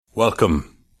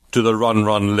Welcome to the Run,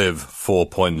 Run, Live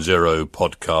 4.0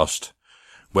 podcast,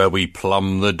 where we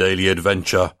plumb the daily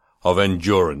adventure of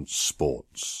endurance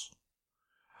sports.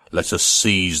 Let us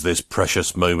seize this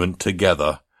precious moment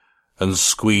together and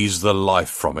squeeze the life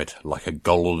from it like a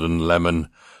golden lemon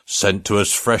sent to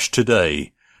us fresh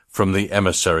today from the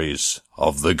emissaries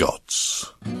of the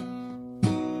gods.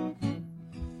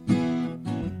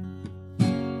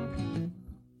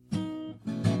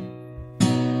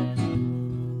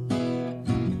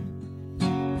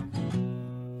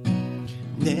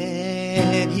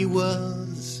 Ned, he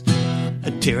was a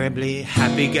terribly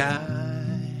happy guy.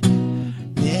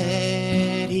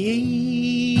 Ned,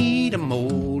 he ate a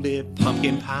moldy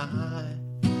pumpkin pie.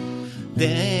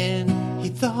 Then he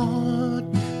thought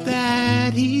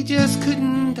that he just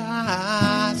couldn't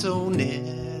die. So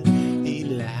Ned, he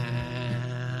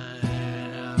laughed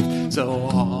so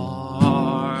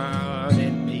hard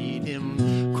it made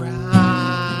him cry.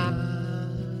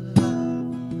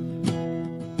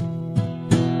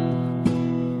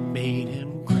 Made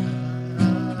him cry.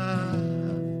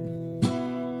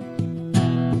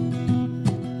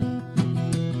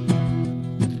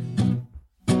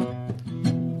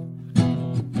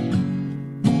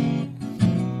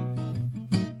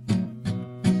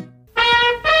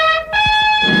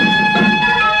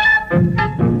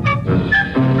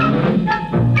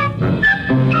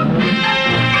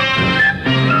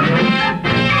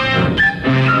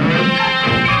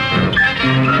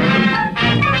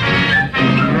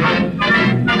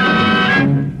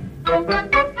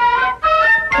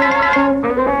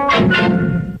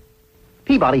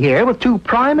 Peabody here with two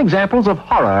prime examples of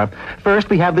horror. First,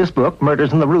 we have this book,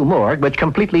 Murders in the Rue Morgue, which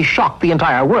completely shocked the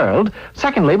entire world.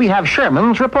 Secondly, we have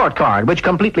Sherman's report card, which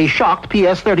completely shocked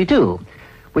PS-32.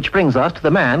 Which brings us to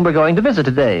the man we're going to visit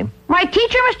today. My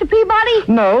teacher, Mr. Peabody?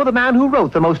 No, the man who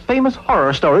wrote the most famous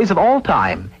horror stories of all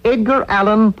time, Edgar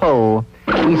Allan Poe.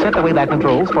 He set the Wayback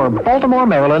Controls for Baltimore,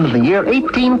 Maryland in the year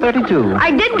 1832.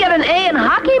 I did get an A in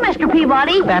hockey, Mr.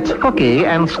 Peabody. That's hooky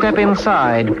and step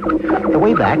inside. The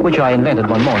Wayback, which I invented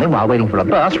one morning while waiting for a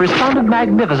bus, responded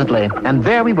magnificently. And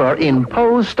there we were in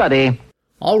Poe's study.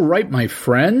 All right, my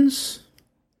friends.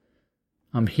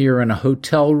 I'm here in a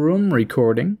hotel room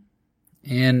recording,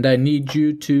 and I need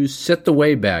you to set the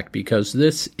Wayback because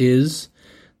this is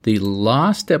the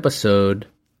last episode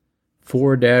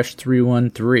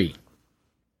 4-313.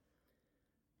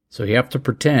 So you have to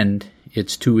pretend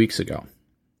it's 2 weeks ago.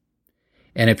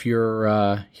 And if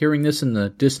you're hearing this in the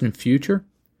distant future,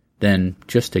 then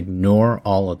just ignore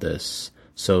all of this.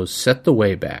 So set the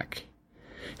Wayback.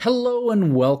 Hello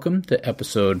and welcome to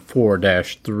episode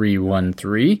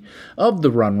 4-313 of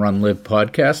the Run, Run, Live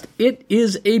podcast. It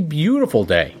is a beautiful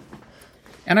day.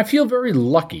 And I feel very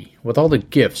lucky with all the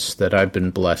gifts that I've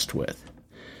been blessed with.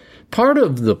 Part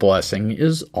of the blessing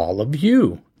is all of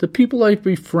you, the people I've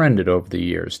befriended over the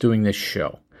years doing this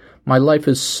show. My life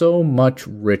is so much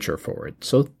richer for it,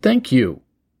 so thank you.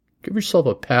 Give yourself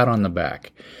a pat on the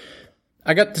back.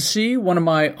 I got to see one of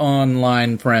my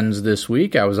online friends this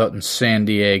week. I was out in San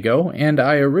Diego, and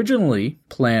I originally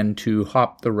planned to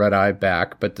hop the red-eye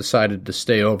back, but decided to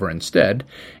stay over instead,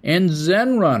 and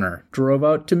Zen Runner drove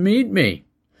out to meet me.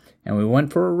 And we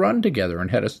went for a run together and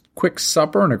had a quick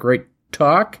supper and a great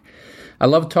talk. I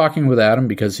love talking with Adam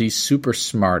because he's super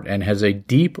smart and has a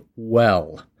deep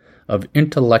well of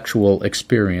intellectual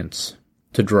experience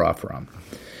to draw from.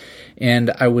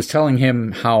 And I was telling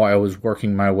him how I was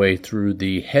working my way through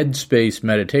the Headspace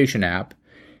meditation app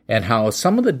and how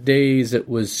some of the days it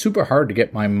was super hard to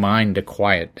get my mind to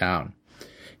quiet down.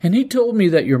 And he told me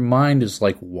that your mind is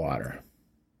like water.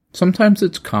 Sometimes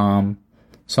it's calm,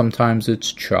 sometimes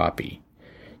it's choppy.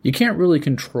 You can't really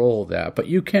control that, but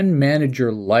you can manage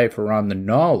your life around the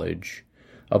knowledge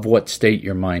of what state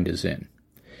your mind is in.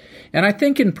 And I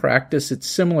think in practice, it's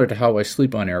similar to how I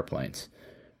sleep on airplanes.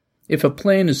 If a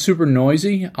plane is super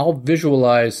noisy, I'll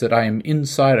visualize that I am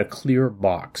inside a clear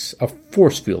box, a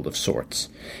force field of sorts.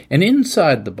 And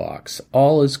inside the box,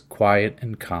 all is quiet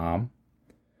and calm.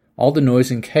 All the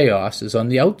noise and chaos is on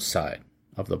the outside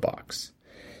of the box.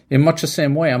 In much the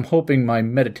same way, I'm hoping my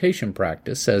meditation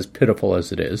practice, as pitiful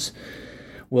as it is,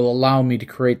 will allow me to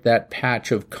create that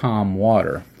patch of calm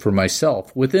water for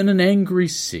myself within an angry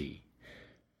sea.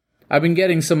 I've been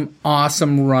getting some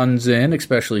awesome runs in,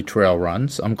 especially trail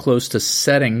runs. I'm close to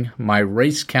setting my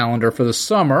race calendar for the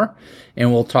summer,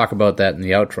 and we'll talk about that in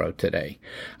the outro today.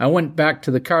 I went back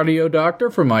to the cardio doctor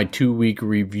for my 2-week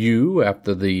review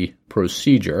after the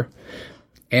procedure,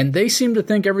 and they seem to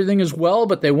think everything is well,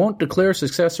 but they won't declare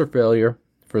success or failure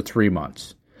for 3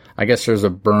 months. I guess there's a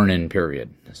burn-in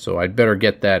period, so I'd better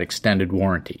get that extended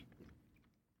warranty.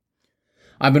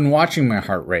 I've been watching my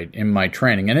heart rate in my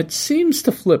training, and it seems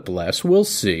to flip less. We'll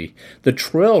see. The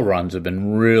trail runs have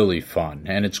been really fun,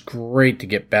 and it's great to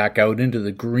get back out into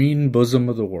the green bosom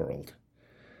of the world.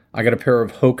 I got a pair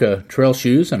of Hoka trail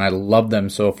shoes, and I love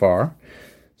them so far.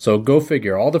 So go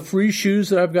figure. All the free shoes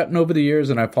that I've gotten over the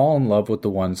years, and I fall in love with the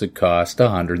ones that cost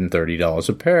 $130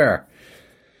 a pair.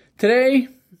 Today,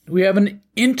 we have an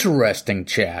interesting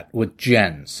chat with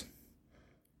Jens,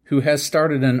 who has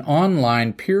started an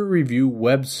online peer review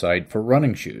website for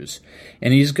running shoes.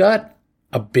 And he's got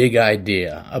a big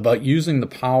idea about using the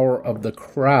power of the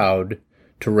crowd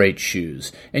to rate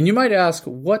shoes. And you might ask,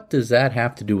 what does that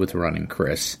have to do with running,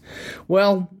 Chris?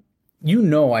 Well, you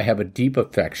know I have a deep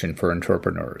affection for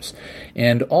entrepreneurs,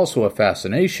 and also a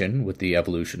fascination with the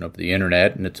evolution of the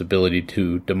internet and its ability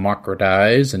to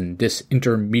democratize and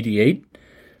disintermediate.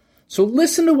 So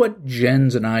listen to what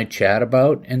Jens and I chat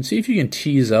about and see if you can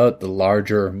tease out the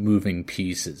larger moving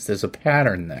pieces. There's a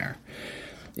pattern there.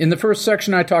 In the first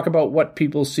section, I talk about what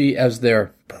people see as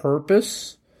their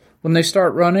purpose when they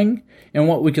start running and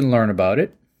what we can learn about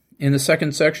it. In the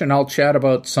second section, I'll chat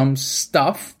about some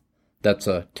stuff, that's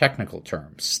a technical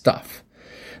term, stuff,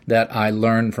 that I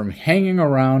learned from hanging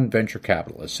around venture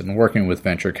capitalists and working with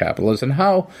venture capitalists, and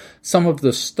how some of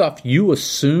the stuff you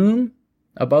assume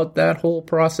about that whole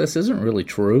process isn't really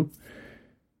true.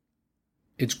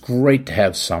 It's great to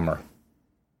have summer.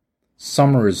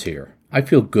 Summer is here. I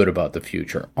feel good about the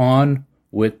future. On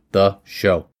with the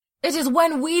show. It is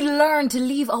when we learn to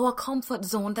leave our comfort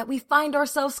zone that we find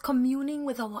ourselves communing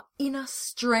with our inner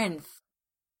strength.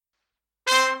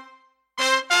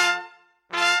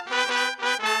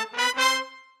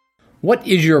 What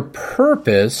is your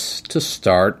purpose to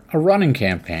start a running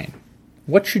campaign?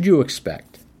 What should you expect?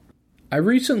 I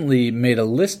recently made a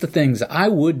list of things I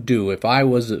would do if I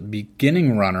was a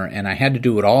beginning runner and I had to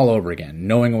do it all over again,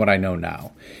 knowing what I know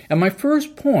now. And my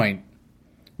first point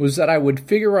was that I would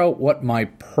figure out what my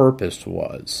purpose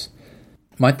was.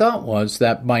 My thought was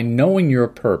that by knowing your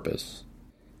purpose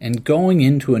and going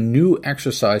into a new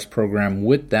exercise program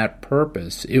with that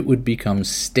purpose, it would become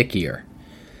stickier.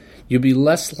 You'd be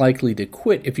less likely to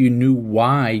quit if you knew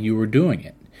why you were doing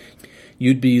it.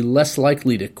 You'd be less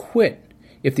likely to quit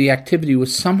if the activity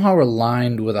was somehow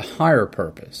aligned with a higher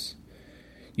purpose.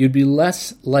 You'd be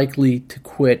less likely to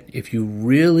quit if you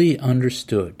really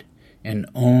understood and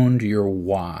owned your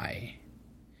why.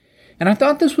 And I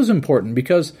thought this was important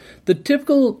because the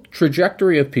typical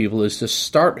trajectory of people is to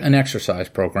start an exercise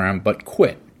program but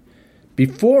quit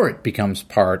before it becomes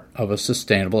part of a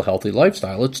sustainable, healthy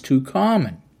lifestyle. It's too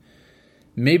common.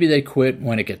 Maybe they quit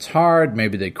when it gets hard,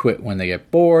 maybe they quit when they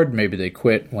get bored, maybe they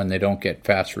quit when they don't get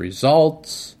fast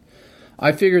results.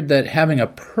 I figured that having a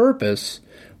purpose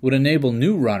would enable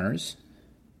new runners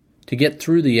to get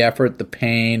through the effort, the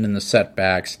pain, and the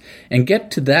setbacks, and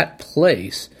get to that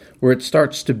place where it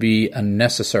starts to be a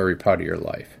necessary part of your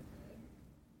life.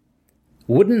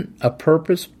 Wouldn't a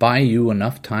purpose buy you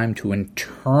enough time to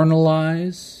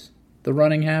internalize the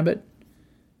running habit?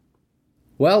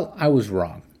 Well, I was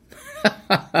wrong.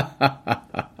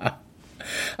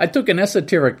 I took an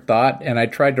esoteric thought and I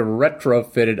tried to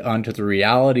retrofit it onto the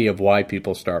reality of why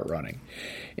people start running.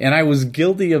 And I was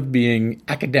guilty of being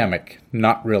academic,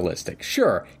 not realistic.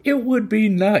 Sure, it would be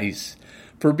nice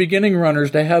for beginning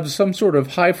runners to have some sort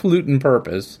of highfalutin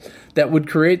purpose that would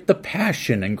create the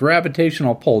passion and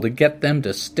gravitational pull to get them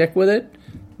to stick with it.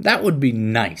 That would be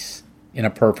nice in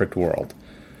a perfect world.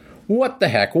 What the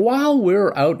heck? While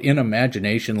we're out in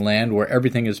imagination land where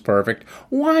everything is perfect,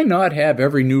 why not have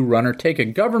every new runner take a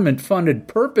government-funded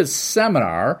purpose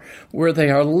seminar where they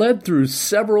are led through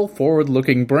several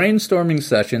forward-looking brainstorming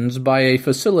sessions by a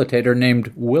facilitator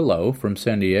named Willow from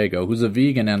San Diego, who's a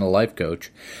vegan and a life coach.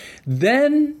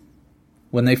 Then,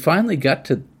 when they finally got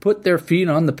to put their feet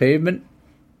on the pavement,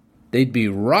 they'd be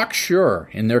rock sure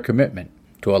in their commitment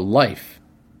to a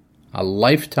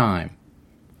lifetime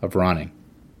of running.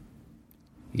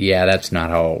 Yeah, that's not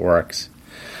how it works.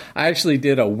 I actually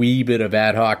did a wee bit of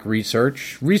ad hoc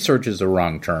research. Research is the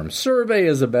wrong term. Survey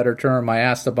is a better term. I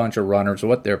asked a bunch of runners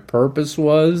what their purpose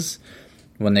was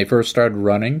when they first started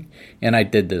running, and I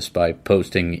did this by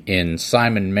posting in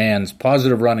Simon Mann's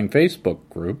Positive Running Facebook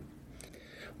group.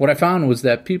 What I found was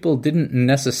that people didn't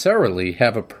necessarily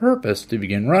have a purpose to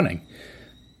begin running,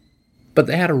 but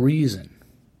they had a reason.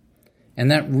 And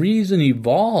that reason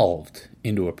evolved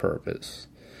into a purpose.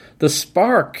 The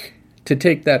spark to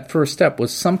take that first step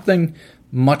was something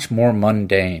much more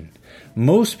mundane.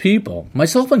 Most people,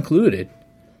 myself included,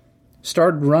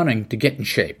 started running to get in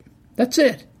shape. That's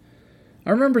it.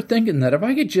 I remember thinking that if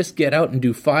I could just get out and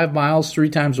do 5 miles 3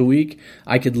 times a week,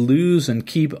 I could lose and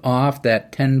keep off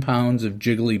that 10 pounds of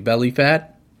jiggly belly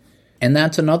fat. And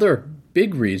that's another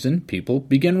big reason people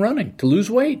begin running, to lose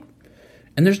weight.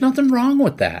 And there's nothing wrong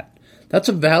with that. That's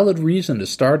a valid reason to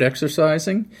start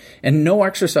exercising, and no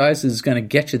exercise is going to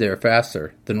get you there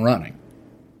faster than running.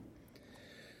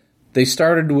 They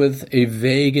started with a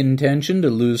vague intention to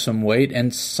lose some weight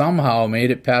and somehow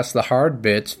made it past the hard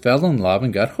bits, fell in love,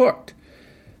 and got hooked.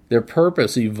 Their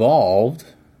purpose evolved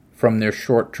from their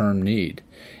short-term need.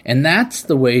 And that's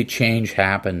the way change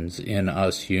happens in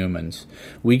us humans.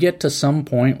 We get to some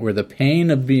point where the pain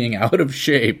of being out of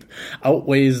shape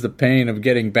outweighs the pain of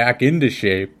getting back into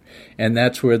shape, and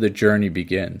that's where the journey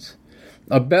begins.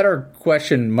 A better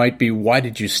question might be, why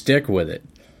did you stick with it?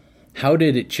 How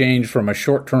did it change from a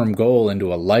short-term goal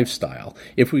into a lifestyle?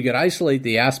 If we could isolate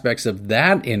the aspects of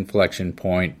that inflection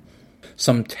point,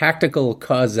 some tactical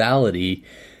causality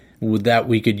that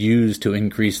we could use to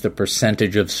increase the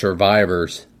percentage of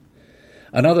survivors.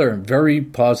 Another very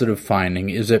positive finding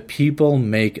is that people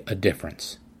make a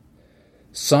difference.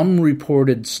 Some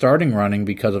reported starting running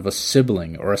because of a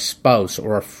sibling or a spouse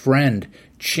or a friend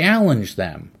challenged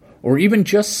them, or even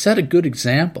just set a good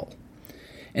example.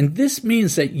 And this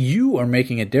means that you are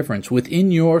making a difference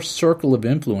within your circle of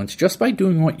influence just by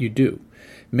doing what you do,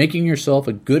 making yourself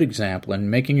a good example and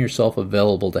making yourself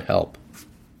available to help.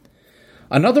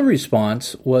 Another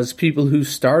response was people who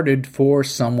started for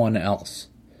someone else.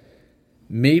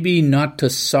 Maybe not to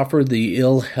suffer the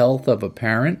ill health of a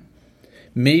parent,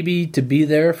 maybe to be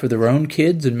there for their own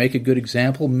kids and make a good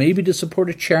example, maybe to support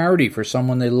a charity for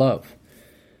someone they love.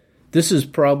 This is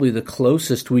probably the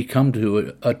closest we come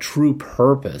to a true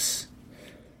purpose.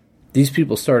 These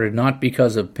people started not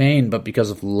because of pain, but because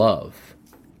of love.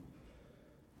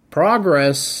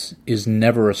 Progress is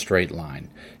never a straight line.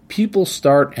 People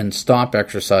start and stop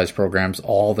exercise programs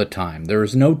all the time. There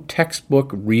is no textbook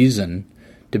reason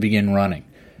to begin running.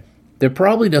 There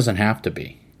probably doesn't have to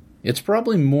be. It's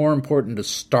probably more important to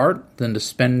start than to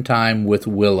spend time with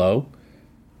Willow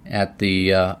at the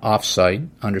offsite,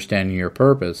 understanding your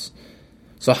purpose.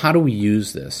 So how do we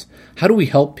use this? How do we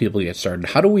help people get started?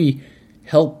 How do we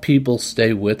help people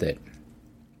stay with it?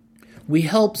 We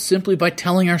help simply by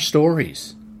telling our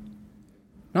stories.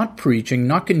 Not preaching,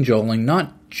 not cajoling,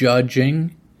 not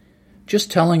judging, just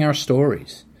telling our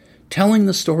stories. Telling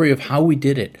the story of how we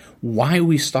did it, why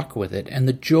we stuck with it, and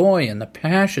the joy and the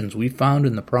passions we found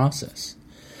in the process.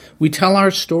 We tell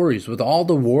our stories with all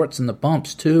the warts and the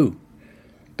bumps, too.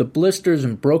 The blisters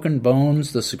and broken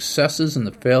bones, the successes and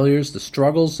the failures, the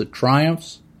struggles, the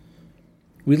triumphs.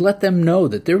 We let them know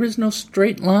that there is no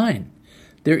straight line.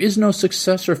 There is no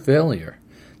success or failure.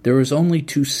 There is only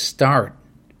to start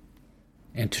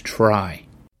and to try.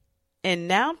 And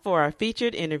now for our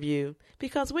featured interview,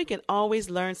 because we can always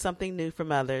learn something new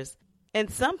from others,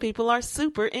 and some people are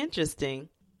super interesting.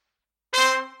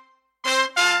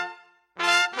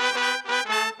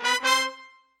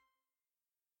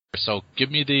 So give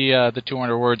me the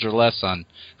 200 words or less on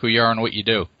who you are and what you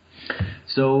do.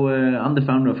 So I'm the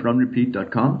founder of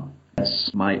RunRepeat.com.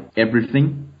 That's my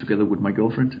everything, together with my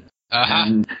girlfriend.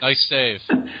 Nice save.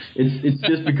 It's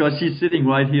just because she's sitting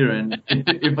right here, and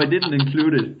if I didn't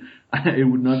include it, it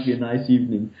would not be a nice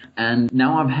evening. And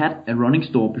now I've had a running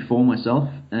store before myself,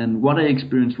 and what I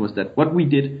experienced was that what we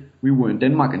did, we were in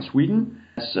Denmark and Sweden.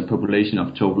 That's a population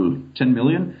of total 10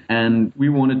 million, and we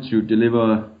wanted to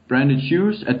deliver branded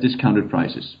shoes at discounted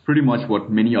prices, pretty much what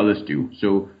many others do,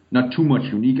 so not too much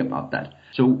unique about that.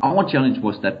 So our challenge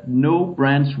was that no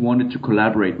brands wanted to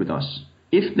collaborate with us.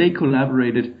 If they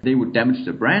collaborated, they would damage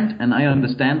the brand, and I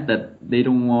understand that they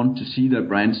don't want to see their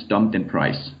brands dumped in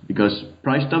price, because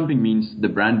price dumping means the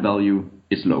brand value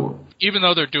is lower. Even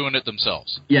though they're doing it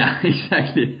themselves. Yeah,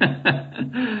 exactly.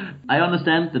 I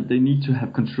understand that they need to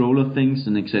have control of things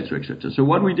and etc., etc. So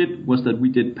what we did was that we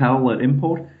did parallel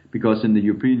import, because in the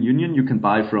European Union you can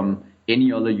buy from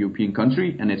any other European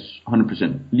country and it's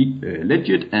 100%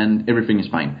 legit and everything is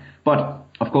fine. But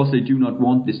of course they do not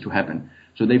want this to happen.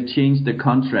 So they've changed the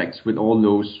contracts with all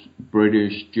those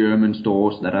British, German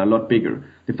stores that are a lot bigger.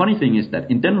 The funny thing is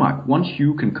that in Denmark, one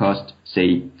shoe can cost,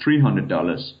 say,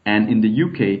 $300. And in the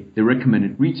UK, the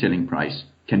recommended retailing price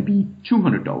can be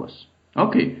 $200.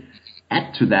 Okay.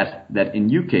 Add to that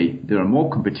in UK, there are more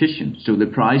competition, so the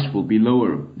price will be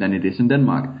lower than it is in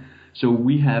Denmark. So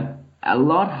we have a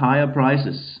lot higher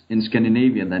prices in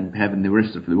Scandinavia than we have in the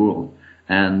rest of the world.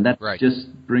 And that just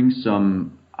brings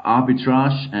some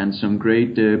arbitrage and some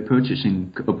great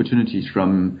purchasing opportunities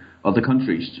from other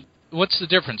countries. what's the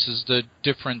difference? Is the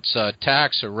difference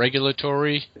tax or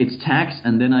regulatory? It's tax,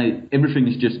 and then everything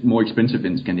is just more expensive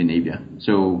in Scandinavia.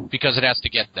 So because it has to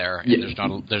get there,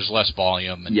 and there's less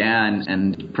volume.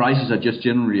 And prices are just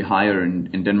generally higher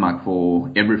in Denmark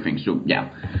for everything. So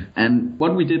and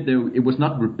what we did there, it was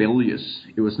not rebellious.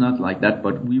 It was not like that,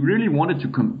 but we really wanted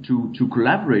to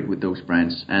collaborate with those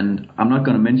brands. And I'm not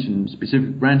going to mention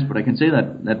specific brands, but I can say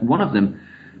that one of them,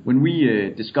 when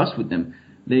we discussed with them,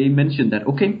 they mentioned that,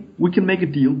 okay, we can make a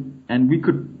deal and we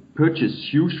could purchase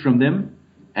shoes from them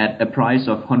at a price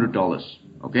of $100,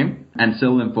 okay, and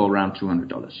sell them for around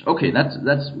 $200. Okay,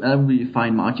 that would be a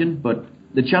fine margin, but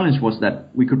the challenge was that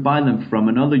we could buy them from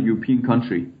another European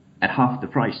country at half the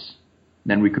price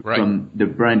than we could from the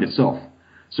brand itself.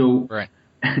 So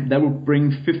that would bring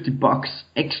 $50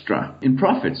 extra in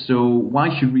profit. So why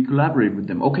should we collaborate with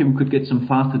them? Okay, we could get some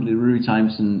faster delivery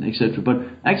times and etc. But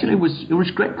actually, it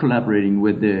was great collaborating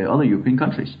with the other European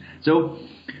countries. So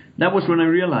that was when I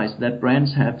realized that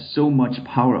brands have so much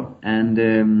power, and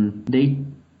they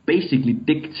basically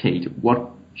dictate what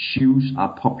shoes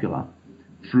are popular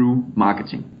through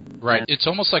marketing. Right. It's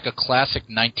almost like a classic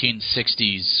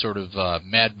 1960s sort of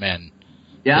Mad Men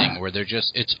thing, where they're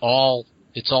just it's all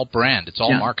brand, it's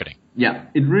all marketing. Yeah,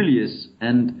 it really is.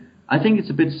 And I think it's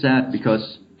a bit sad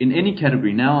because in any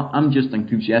category, now I'm just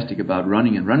enthusiastic about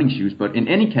running and running shoes, but in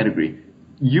any category,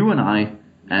 you and I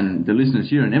and the listeners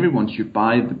here and everyone should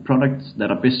buy the products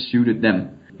that are best suited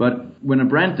them. But when a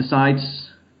brand decides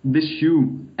this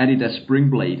shoe, Adidas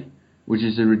Springblade, which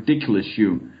is a ridiculous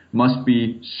shoe, must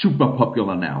be super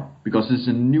popular now because it's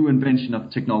a new invention of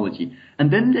technology,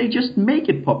 and then they just make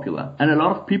it popular and a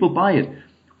lot of people buy it.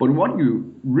 But what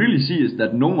you really see is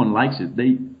that no one likes it.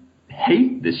 They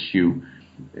hate this shoe.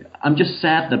 I'm just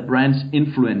sad that brands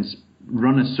influence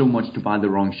runners so much to buy the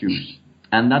wrong shoes.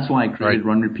 And that's why I created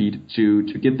Run Repeat, to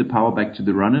give the power back to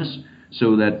the runners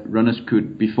so that runners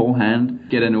could beforehand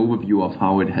get an overview of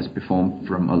how it has performed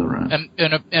from other runners.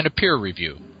 And a peer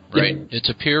review, right? Yeah. It's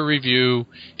a peer review.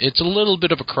 It's a little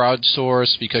bit of a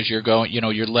crowdsource because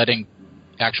you're letting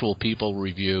actual people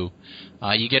review.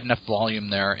 You get enough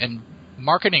volume there. And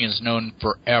marketing is known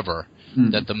forever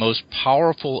that the most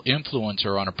powerful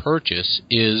influencer on a purchase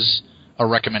is a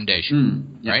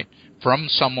recommendation, right? From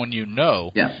someone you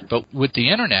know. Yeah. But with the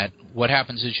internet, what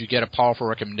happens is you get a powerful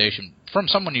recommendation from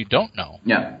someone you don't know.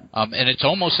 Yeah. And it's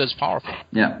almost as powerful.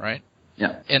 Yeah. Right?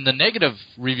 Yeah. And the negative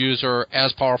reviews are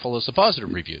as powerful as the positive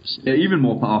reviews. Yeah, even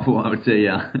more powerful, I would say,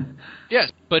 yeah.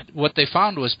 Yes, but what they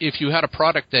found was if you had a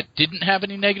product that didn't have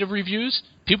any negative reviews,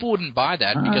 people wouldn't buy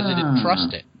that because they didn't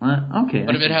trust it. Okay.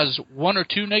 But if it has 1 or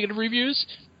 2 negative reviews,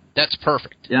 that's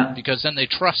perfect. Yeah. Because then they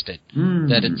trust it,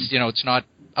 that it's not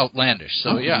outlandish.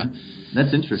 So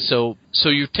that's interesting. So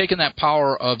you've taken that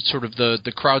power of sort of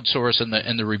the crowdsource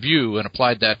and the review and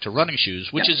applied that to running shoes,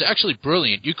 which is actually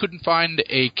brilliant. You couldn't find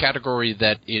a category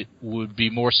that it would be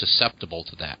more susceptible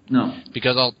to that. No.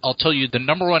 Because I'll tell you the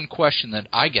number one question that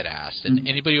I get asked, and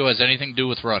anybody who has anything to do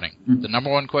with running, the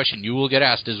number one question you will get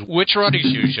asked is, which running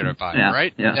shoes should I buy?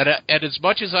 Right? Yeah. And as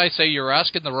much as I say you're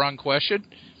asking the wrong question,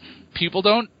 people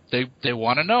don't. They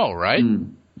want to know, right?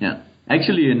 Yeah.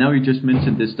 Actually, now you just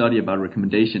mentioned this study about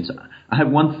recommendations. I have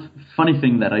one funny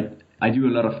thing that I do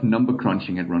a lot of number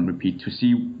crunching at Run Repeat to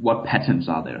see what patterns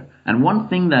are there. And one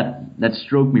thing that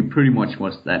struck me pretty much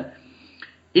was that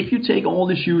if you take all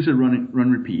the shoes at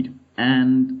Run Repeat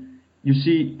and you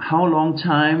see how long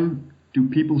time do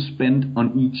people spend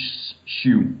on each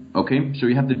shoe, okay? So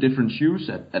you have the different shoes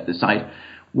at the site.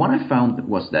 What I found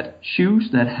was that shoes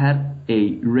that had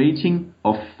a rating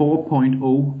of 4.0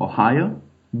 or higher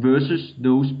versus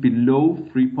those below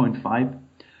 3.5.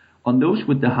 On those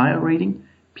with the higher rating,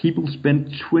 people spend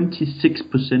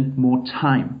 26% more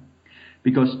time.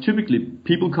 Because typically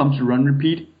people come to Run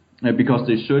Repeat because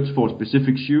they search for a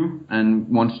specific shoe and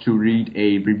wants to read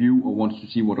a review or wants to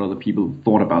see what other people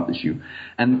thought about the shoe.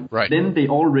 And then they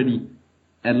already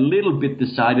a little bit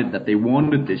decided that they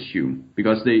wanted this shoe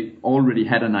because they already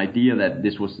had an idea that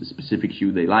this was the specific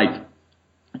shoe they liked.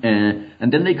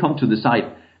 And then they come to the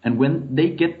site. And when they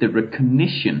get the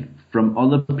recognition from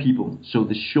other people, so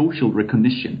the social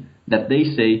recognition that they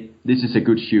say this is a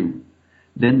good shoe,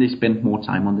 then they spend more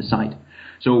time on the site.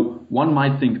 So one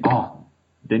might think,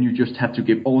 then you just have to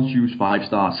give all shoes 5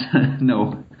 stars.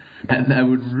 No, that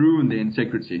would ruin the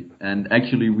integrity. And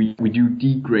actually we do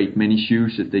degrade many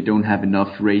shoes if they don't have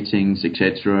enough ratings,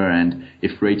 etc. And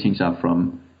if ratings are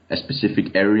from a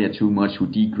specific area too much, we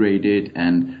degrade it.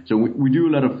 And so we do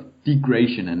a lot of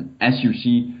degradation, and as you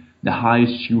see, the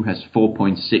highest shoe has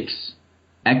 4.6.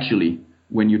 Actually,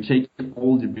 when you take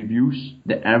all the reviews,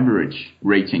 the average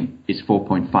rating is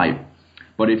 4.5.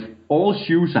 But if all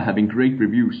shoes are having great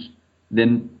reviews,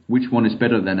 then which one is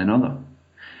better than another?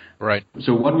 Right.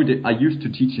 So what we did, I used to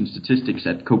teach in statistics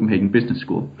at Copenhagen Business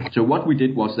School. So what we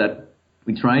did was that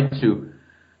we tried to,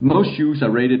 most shoes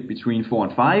are rated between 4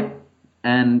 and 5,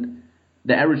 and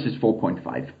the average is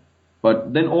 4.5.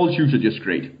 But then all shoes are just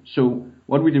great. So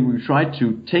what we did, we tried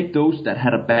to take those that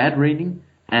had a bad rating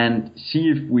and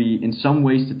see if we in some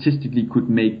way statistically could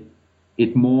make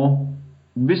it more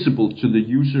visible to the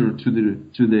user,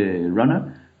 to the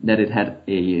runner, that it had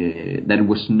that it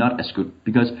was not as good,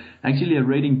 because actually a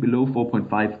rating below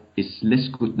 4.5 is less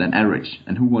good than average,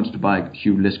 and who wants to buy a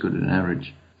shoe less good than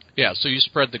average? Yeah, so you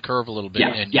spread the curve a little bit,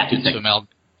 and you did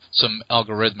some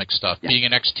algorithmic stuff. Yeah. Being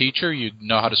an ex-teacher, you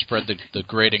know how to spread the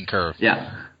grading curve.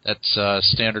 Yeah, that's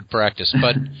standard practice.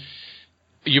 But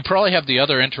you probably have the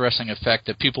other interesting effect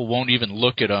that people won't even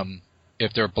look at them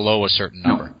if they're below a certain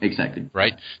number. No, exactly.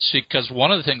 Right? So, because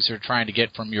one of the things they're trying to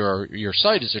get from your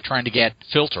site is they're trying to get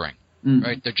filtering.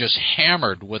 Right? They're just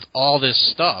hammered with all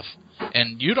this stuff.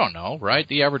 And you don't know, right?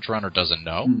 The average runner doesn't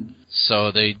know.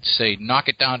 So they say, knock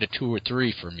it down to 2 or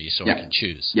 3 for me so I can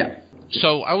choose. Yeah.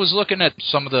 So I was looking at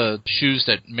some of the shoes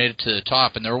that made it to the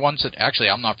top, and there were ones that actually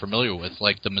I'm not familiar with,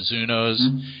 like the Mizunos,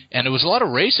 and it was a lot of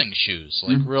racing shoes,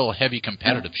 like real heavy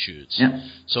competitive shoes. Yeah.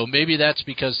 So maybe that's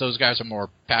because those guys are more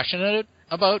passionate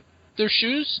about their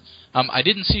shoes. I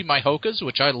didn't see my Hokas,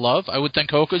 which I love. I would think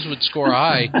Hokas would score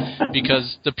high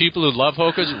because the people who love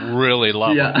Hokas really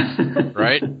love them,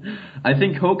 right? I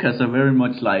think Hokas are very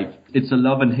much like, it's a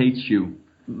love and hate shoe.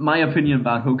 My opinion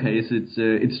about Hoka is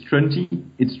it's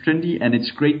trendy, and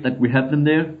it's great that we have them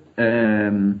there.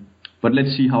 But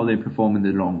let's see how they perform in the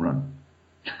long run.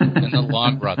 In the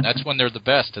long run, that's when they're the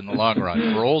best. In the long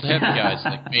run, for old heavy guys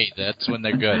like me, that's when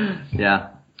they're good. Yeah,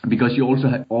 because you also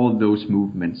have all those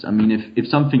movements. I mean, if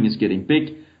something is getting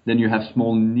big, then you have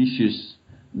small niches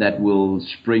that will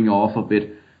spring off a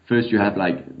bit. First, you have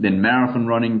then marathon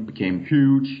running became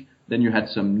huge. Then you had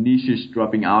some niches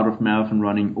dropping out of marathon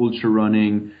running, ultra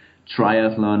running,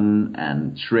 triathlon,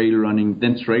 and trail running.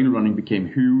 Then trail running became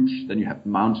huge. Then you have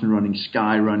mountain running,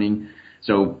 sky running.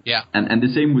 So and the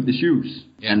same with the shoes.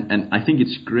 Yeah. And I think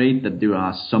it's great that there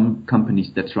are some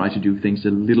companies that try to do things a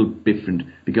little different,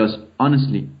 because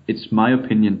honestly, it's my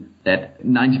opinion that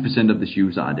 90% of the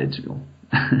shoes are identical.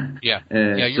 You're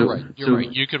right. You're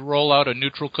right. You could roll out a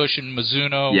neutral cushion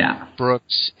Mizuno,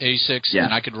 Brooks, Asics,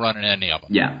 and I could run in any of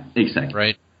them. Yeah, exactly.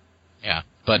 Right? Yeah,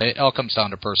 but it all comes down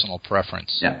to personal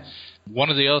preference. Yeah.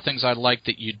 One of the other things I like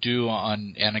that you do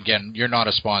and again, you're not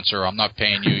a sponsor, I'm not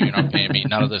paying you, you're not paying me,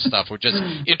 none of this stuff. We're just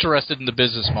interested in the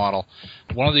business model.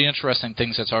 One of the interesting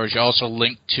things that's always, you also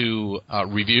link to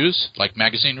reviews, like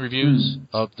magazine reviews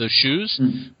of the shoes,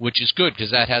 which is good because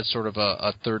that has sort of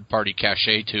a third-party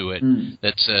cachet to it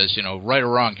that says, right or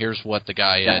wrong, here's what the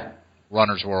guy at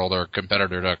Runner's World or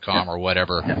Competitor.com or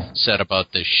whatever said about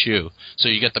this shoe. So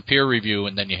you get the peer review,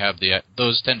 and then you have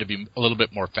those tend to be a little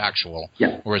bit more factual,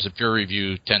 whereas a peer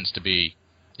review tends to be,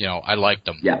 I like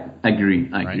them. Yeah, I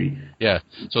agree. Yeah,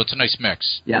 so it's a nice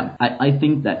mix. Yeah, I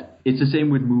think that it's the same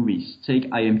with movies.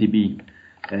 Take IMDb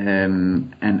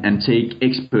and take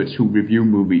experts who review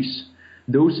movies.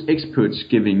 Those experts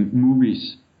giving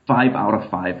movies 5 out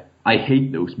of 5. I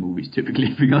hate those movies typically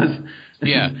because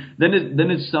then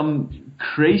it's some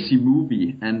crazy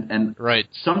movie and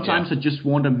sometimes I just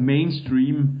want a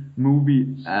mainstream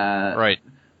movie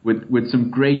with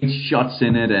some great shots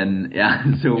in it and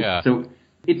so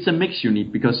it's a mix you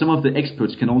need, because some of the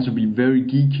experts can also be very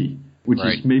geeky, which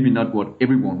is maybe not what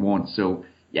everyone wants. So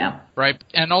right,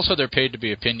 and also they're paid to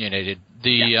be opinionated.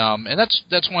 And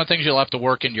that's one of the things you'll have to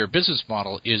work in your business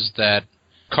model is that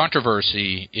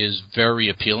controversy is very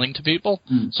appealing to people.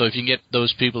 So if you can get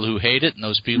those people who hate it and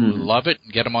those people who love it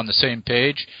and get them on the same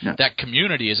page, that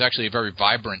community is actually a very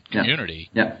vibrant community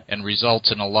and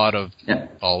results in a lot of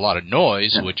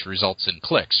noise, which results in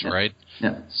clicks, right?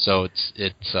 Yeah. So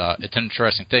it's an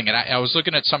interesting thing. And I was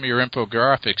looking at some of your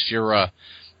infographics.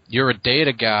 You're a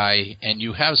data guy, and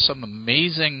you have some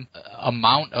amazing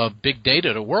amount of big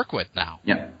data to work with now.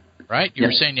 Yeah. Right? You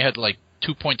were saying you had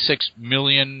 2.6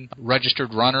 million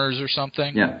registered runners or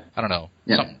something. Yeah. I don't know.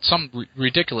 Yeah. Some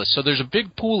ridiculous. So there's a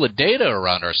big pool of data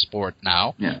around our sport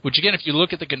now, which again, if you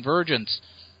look at the convergence,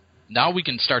 now we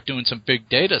can start doing some big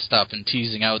data stuff and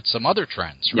teasing out some other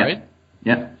trends, right?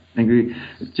 Yeah, I agree.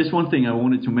 Just one thing I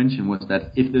wanted to mention was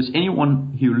that if there's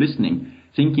anyone here listening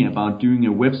thinking about doing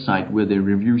a website where they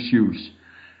review shoes,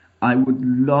 I would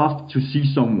love to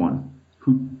see someone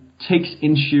who takes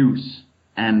in shoes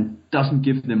and doesn't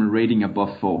give them a rating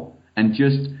above 4 and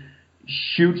just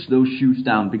shoots those shoes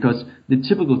down, because the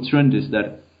typical trend is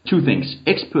that two things.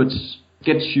 Experts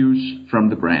get shoes from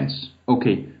the brands.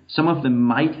 Okay, some of them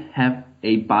might have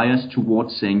a bias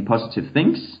towards saying positive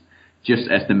things, just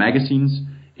as the magazines.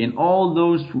 In all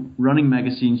those running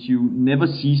magazines, you never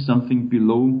see something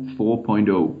below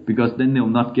 4.0, because then they'll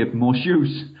not get more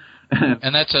shoes.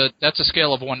 And that's a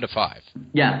scale of 1 to 5.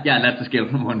 Yeah, that's a scale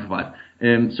from 1 to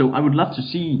 5. So I would love to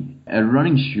see a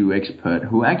running shoe expert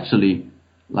who actually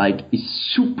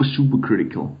is super, super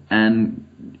critical and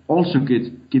also gives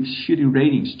shitty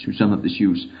ratings to some of the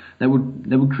shoes. That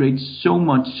would create so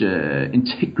much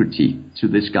integrity to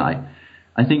this guy.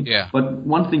 I think, but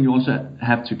one thing you also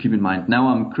have to keep in mind, now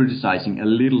I'm criticizing a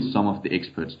little some of the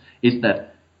experts, is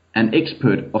that an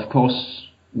expert, of course,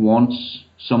 wants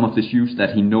some of the shoes that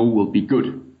he know will be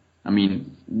good. I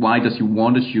mean, why does he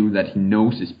want a shoe that he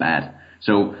knows is bad?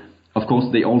 So, of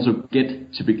course, they also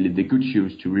get typically the good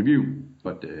shoes to review.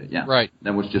 But, right.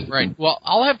 That was just right. Well,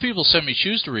 I'll have people send me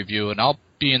shoes to review, and I'll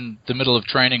be in the middle of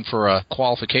training for a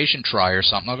qualification try or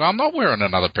something. I'll go, I'm not wearing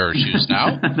another pair of shoes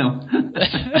now. No.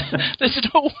 There's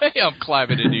no way I'm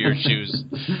climbing into your shoes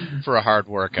for a hard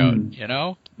workout, you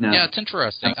know? No. Yeah, it's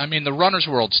interesting. I mean, the Runner's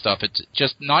World stuff, it's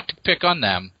just not to pick on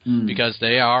them, because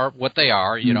they are what they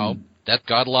are, you know. That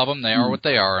God love them, they are what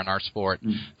they are in our sport.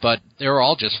 But they're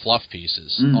all just fluff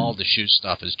pieces. All the shoe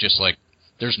stuff is just like,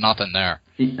 there's nothing there.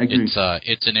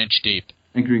 It's an inch deep.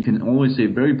 I agree. You can always say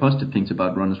very positive things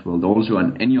about Runner's World, also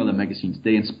on any other magazines.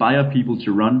 They inspire people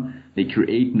to run. They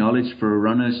create knowledge for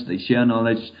runners. They share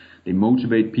knowledge. They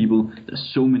motivate people.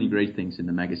 There's so many great things in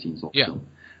the magazines also. Yeah.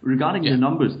 Regarding the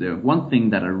numbers there, one thing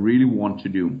that I really want to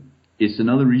do is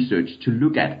another research to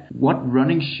look at what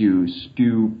running shoes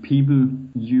do people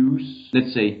use.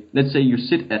 Let's say you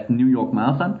sit at New York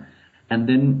Marathon, and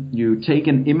then you take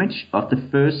an image of the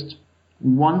first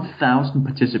 1,000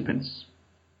 participants.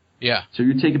 Yeah. So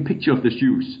you take a picture of the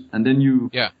shoes, and then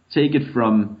you take it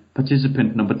from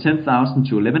participant number 10,000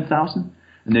 to 11,000,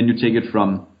 and then you take it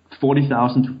from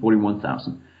 40,000 to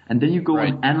 41,000. And then you go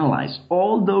and analyze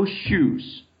all those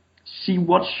shoes. See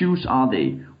what shoes are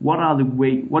they? What are the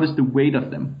weight? What is the weight of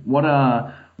them?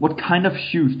 What kind of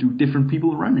shoes do different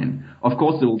people run in? Of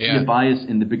course, there will be a bias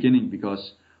in the beginning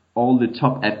because all the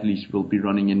top athletes will be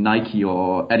running in Nike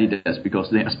or Adidas because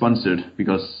they are sponsored.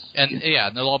 And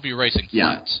they'll all be racing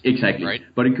flats. Yeah, exactly. Right?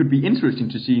 But it could be interesting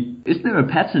to see, is there a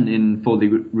pattern for the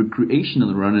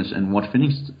recreational runners and what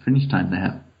finish time they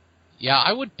have? Yeah,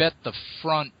 I would bet the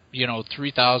front,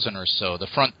 3,000 or so. The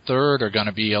front third are going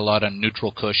to be a lot of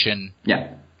neutral cushion.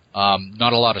 Yeah.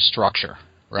 Not a lot of structure,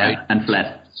 right? Yeah, and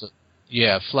flat. So,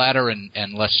 flatter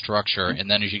and less structure. And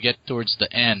then as you get towards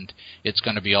the end, it's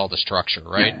going to be all the structure,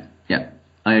 right? Yeah.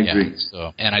 I agree. Yeah,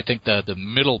 so, and I think the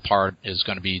middle part is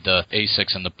going to be the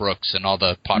Asics and the Brooks and all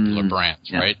the popular brands,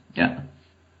 right?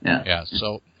 Yeah.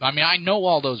 So, I mean, I know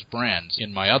all those brands.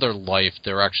 In my other life,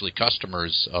 they're actually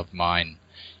customers of mine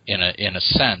in a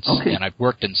sense, and I've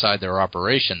worked inside their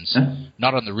operations,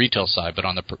 not on the retail side, but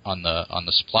on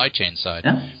the supply chain side.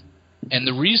 Yeah. And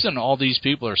the reason all these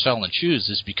people are selling shoes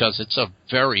is because it's a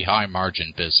very high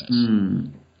margin business.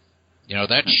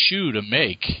 That shoe to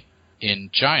make in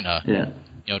China,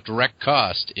 direct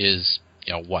cost is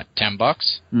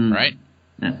 $10, right?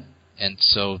 Yeah. And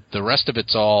so the rest of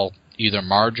it's all either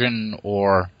margin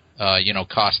or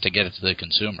cost to get it to the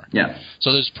consumer. Yeah.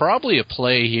 So there's probably a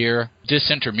play here,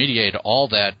 disintermediate all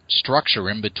that structure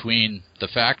in between the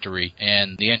factory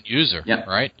and the end user,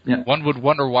 right? Yeah. One would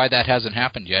wonder why that hasn't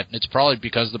happened yet, and it's probably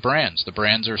because the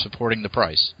brands are supporting the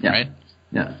price, right?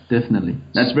 Yeah, definitely.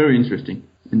 That's very interesting,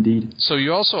 indeed. So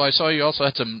I saw you also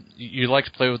had you like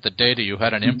to play with the data. You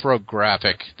had an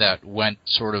infographic that went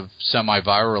sort of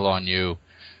semi-viral on you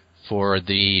for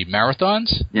the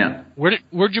marathons. Yeah.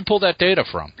 Where'd you pull that data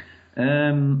from?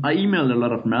 I emailed a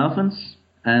lot of marathons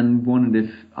and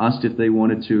asked if they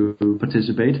wanted to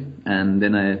participate, and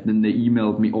then they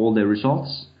emailed me all their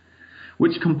results,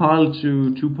 which compiled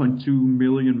to 2.2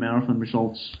 million marathon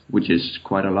results, which is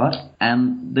quite a lot.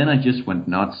 And then I just went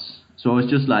nuts. So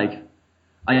it's just like,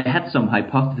 I had some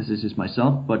hypotheses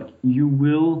myself, but you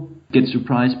will get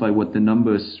surprised by what the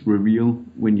numbers reveal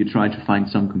when you try to find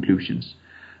some conclusions.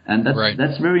 And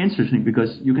that's very interesting,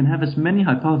 because you can have as many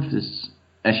hypotheses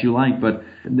as you like, but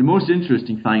the most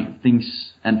interesting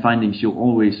things and findings you'll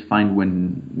always find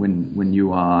when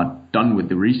you are done with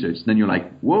the research. Then you're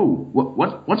like, whoa,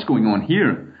 what's going on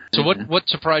here? So what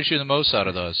surprised you the most out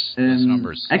of those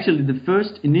numbers? Actually, the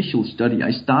first initial study, I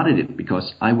started it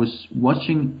because I was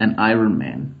watching an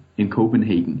Ironman in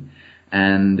Copenhagen.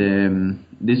 And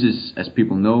this is, as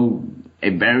people know, a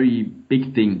very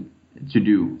big thing to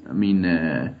do. I mean,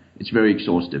 it's very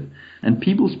exhaustive. And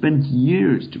people spend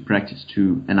years to practice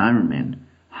to an Ironman.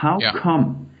 How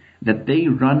come that they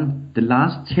run ran the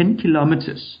last 10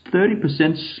 kilometers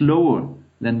 30% slower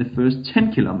than the first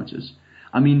 10 kilometers.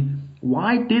 I mean,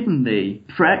 why didn't they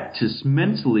practice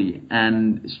mentally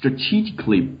and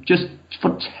strategically just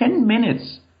for 10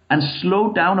 minutes and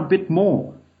slow down a bit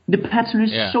more? The pattern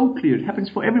is so clear. It happens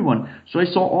for everyone. So I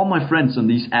saw all my friends on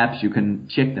these apps. You can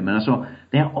check them. And I saw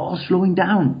they're all slowing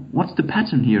down. What's the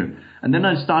pattern here? And then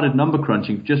I started number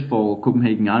crunching just for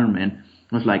Copenhagen Ironman.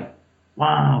 I was like,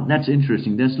 wow, that's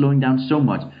interesting. They're slowing down so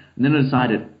much. And then I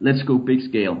decided, let's go big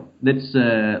scale. Let's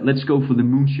go for the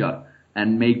moonshot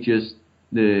and make just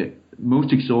the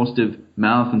most exhaustive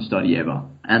marathon study ever.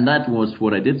 And that was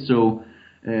what I did. So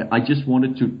I just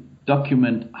wanted to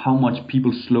document how much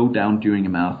people slow down during a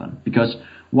marathon. Because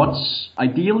what's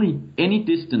ideally any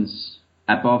distance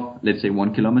above, let's say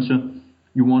 1 kilometer,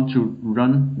 you want to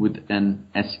run with an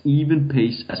as even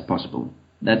pace as possible.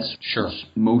 That's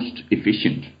most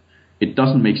efficient. It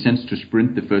doesn't make sense to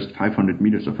sprint the first 500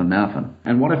 meters of a marathon.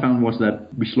 And what I found was that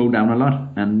we slowed down a lot.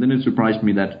 And then it surprised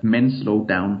me that men slowed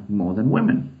down more than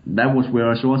women. That was where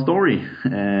I saw a story,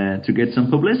 to get some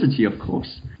publicity, of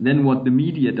course. Then what the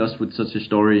media does with such a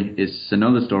story is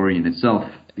another story in itself.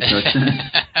 Because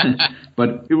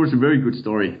but it was a very good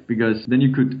story, because then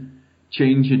you could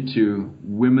change it to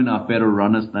women are better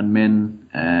runners than men.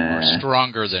 Or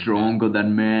stronger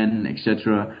than men,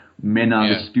 etc. Men are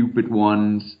the stupid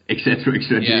ones, etc.,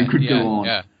 etc. You could go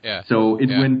on. So it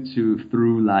went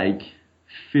through like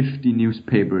 50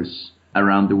 newspapers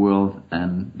around the world,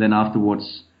 and then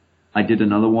afterwards I did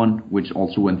another one, which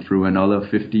also went through another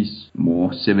 50s,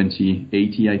 more 70,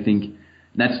 80, I think.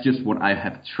 That's just what I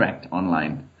have tracked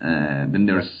online. Then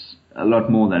there's a lot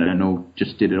more that I know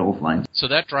just did it offline. So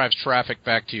that drives traffic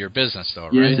back to your business, though,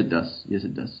 right? Yes, it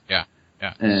does. Yeah.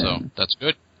 So that's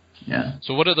good. Yeah.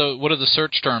 So what are the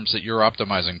search terms that you're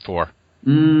optimizing for?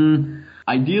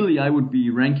 Ideally, I would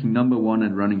be ranking number 1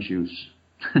 at running shoes.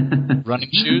 Running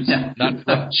shoes? Yeah. Not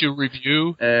running shoe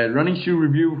review? Running shoe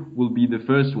review will be the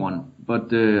first one,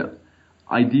 but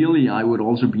ideally, I would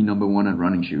also be number 1 at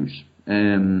running shoes.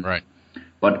 Right.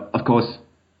 But of course,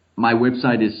 my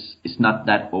website is not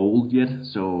that old yet,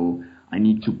 so I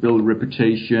need to build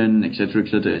reputation, etc.,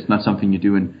 etc. It's not something you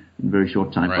do in a very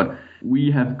short time. Right. But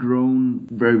we have grown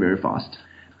very, very fast.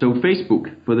 So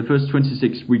Facebook, for the first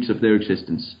 26 weeks of their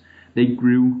existence, they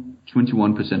grew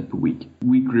 21% per week.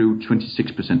 We grew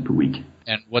 26% per week.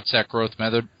 And what's that growth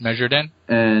method measured in?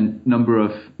 And number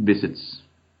of visits.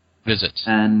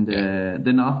 And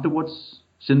then afterwards,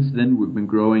 since then, we've been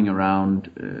growing around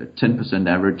 10%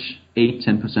 average,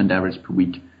 8-10% average per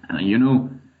week. And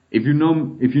if you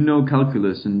know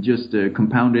calculus and just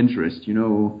compound interest,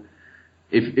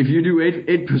 if you do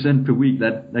 8% per week,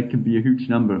 that can be a huge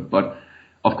number. But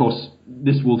of course,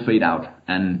 this will fade out,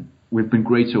 and we've been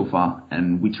great so far,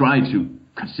 and we try to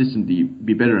consistently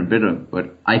be better and better.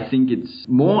 But I think it's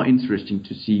more interesting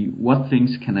to see what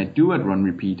things can I do at Run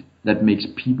Repeat that makes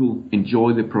people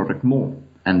enjoy the product more.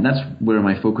 And that's where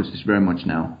my focus is very much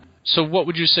now. So what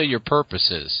would you say your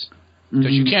purpose is?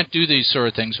 Because you can't do these sort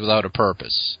of things without a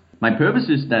purpose. My purpose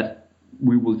is that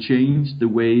we will change the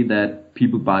way that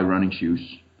people buy running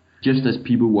shoes. Just as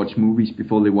people watch movies,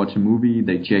 before they watch a movie,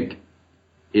 they check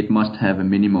it must have a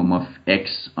minimum of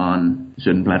X on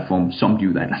certain platforms. Some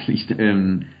do that at least.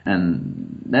 And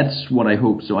that's what I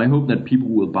hope. So I hope that people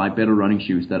will buy better running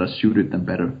shoes that are suited them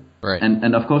better. Right.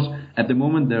 And of course, at the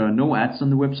moment, there are no ads on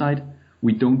the website.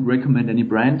 We don't recommend any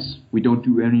brands. We don't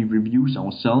do any reviews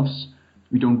ourselves.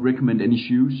 We don't recommend any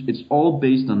shoes. It's all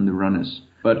based on the runners.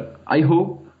 But I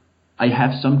hope I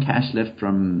have some cash left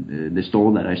from the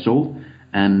store that I sold.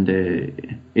 And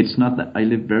it's not that I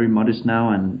live very modest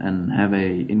now and have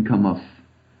a income of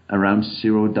around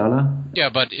 $0. Yeah,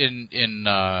 but in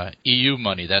EU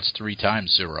money, that's 3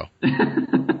 times 0.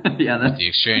 Yeah, that's the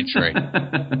exchange rate.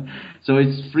 So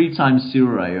it's 3 times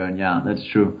 0 I earn. Yeah, that's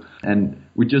true. And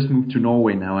we just moved to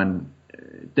Norway now, and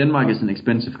Denmark is an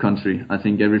expensive country. I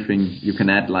think everything you can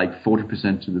add like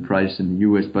 40% to the price in the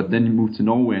US, but then you move to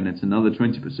Norway and it's another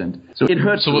 20%. So it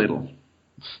hurts a little.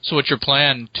 So what's your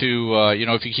plan to,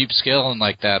 if you keep scaling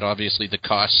like that, obviously the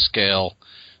costs scale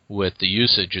with the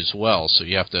usage as well. So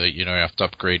you have to,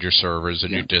 upgrade your servers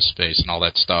and your disk space and all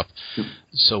that stuff. Yep.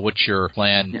 So what's your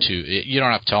plan to, you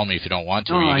don't have to tell me if you don't want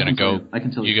to. Are you going to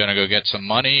go, you're going to go get some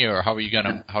money, or how are you going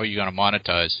to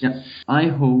monetize? Yeah. I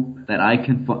hope that I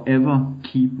can forever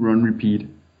keep Run Repeat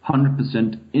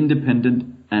 100% independent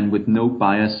and with no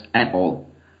bias at all.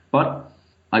 But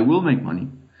I will make money.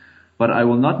 But I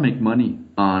will not make money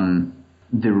on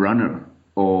the runner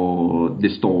or the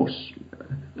stores.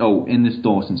 In the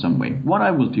stores in some way. What I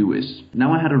will do is,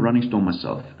 now I had a running store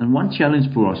myself, and one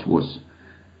challenge for us was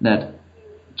that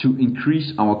to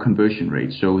increase our conversion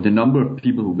rate. So the number of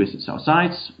people who visits our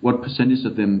sites, what percentage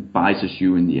of them buys a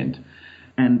shoe in the end.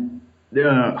 And there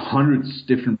are hundreds of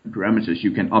different parameters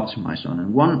you can optimize on.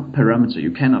 And one parameter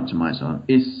you can optimize on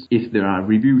is if there are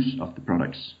reviews of the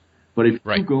products. But if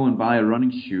you go and buy a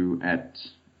running shoe at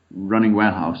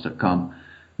runningwarehouse.com,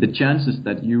 the chances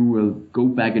that you will go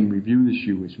back and review the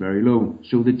shoe is very low.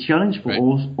 So the challenge for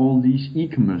all these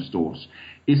e-commerce stores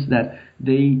is that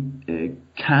they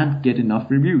can't get enough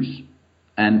reviews.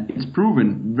 And it's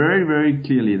proven very, very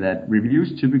clearly that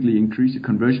reviews typically increase the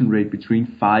conversion rate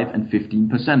between 5 and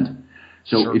 15%.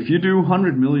 So if you do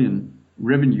 100 million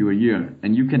revenue a year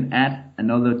and you can add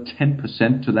another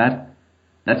 10% to that,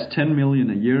 that's 10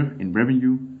 million a year in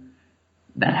revenue.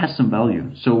 That has some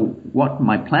value. So what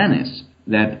my plan is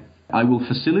that I will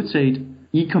facilitate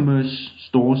e-commerce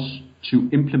stores to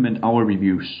implement our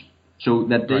reviews. So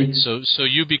that they so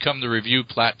you become the review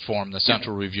platform, the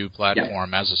central review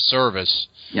platform as a service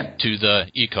to the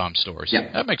e-com stores.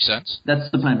 Yeah. That makes sense.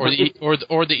 That's the plan.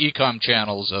 Or the e-com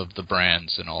channels of the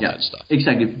brands and all that stuff.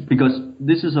 Exactly, because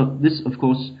this of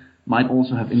course might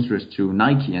also have interest to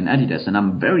Nike and Adidas, and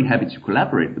I'm very happy to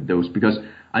collaborate with those because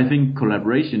I think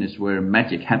collaboration is where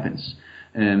magic happens.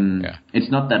 It's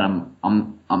not that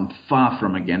I'm far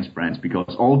from against brands,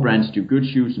 because all brands do good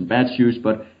shoes and bad shoes,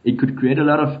 but it could create a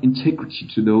lot of integrity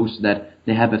to those that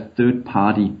they have a third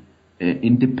party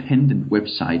independent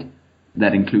website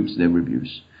that includes their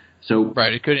reviews. So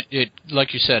it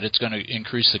like you said, it's going to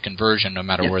increase the conversion no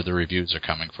matter where the reviews are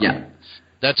coming from. Yeah.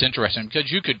 That's interesting because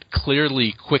you could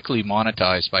quickly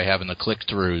monetize by having the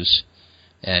click-throughs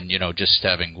and, just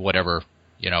having whatever,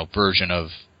 version of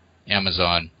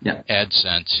Amazon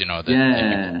AdSense,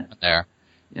 there.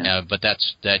 Yeah. But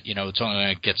it's only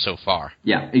going to get so far.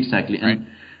 Yeah, exactly. Right?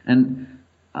 And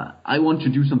I want to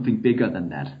do something bigger than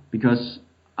that because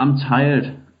I'm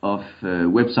tired of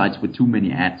websites with too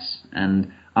many ads,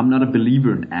 and I'm not a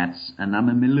believer in ads, and I'm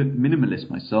a minimalist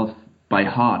myself by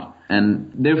heart,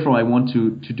 and therefore I want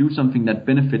to do something that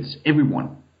benefits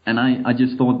everyone. And I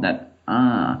just thought that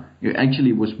it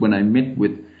actually was when I met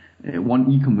with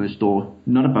one e-commerce store,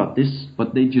 not about this,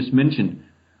 but they just mentioned,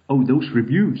 those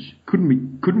reviews, couldn't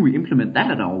we implement that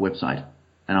at our website?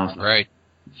 And I was like,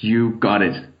 you got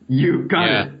it.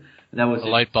 That was the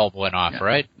light bulb went off,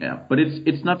 right? Yeah, but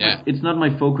it's not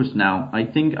my focus now. I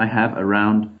think I have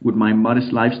around, with my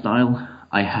modest lifestyle,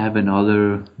 I have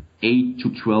another 8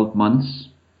 to 12 months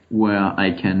where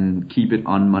I can keep it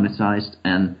unmonetized.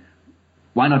 And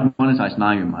why not monetize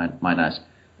now, you might ask?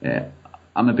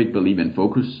 I'm a big believer in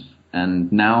focus,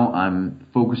 and now I'm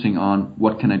focusing on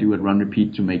what can I do at Run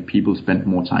Repeat to make people spend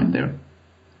more time there.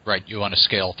 Right, you want to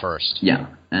scale first. Yeah,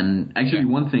 and actually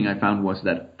one thing I found was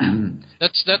that...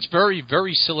 That's very,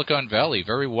 very Silicon Valley,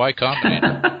 very Y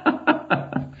Combinator.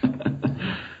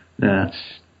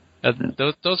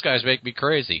 Those guys make me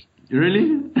crazy.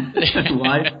 Really?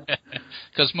 Why?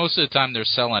 Because most of the time they're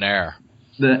selling air.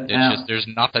 There's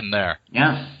nothing there.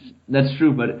 Yeah, that's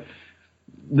true, but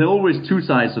there are always two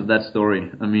sides of that story.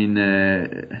 I mean,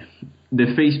 the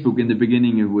Facebook in the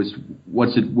beginning, it was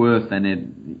what's it worth, and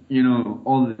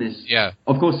all of this. Yeah.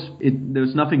 Of course,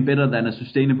 there's nothing better than a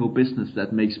sustainable business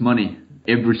that makes money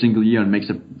every single year and makes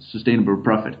a sustainable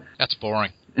profit. That's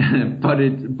boring. but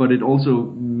it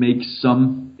also makes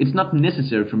some. It's not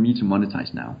necessary for me to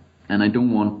monetize now, and I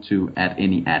don't want to add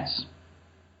any ads.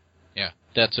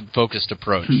 That's a focused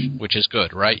approach, which is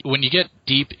good, right? When you get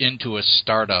deep into a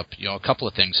startup, a couple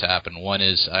of things happen. One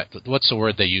is, what's the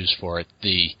word they use for it?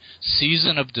 The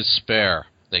season of despair,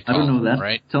 they call it. I don't know that.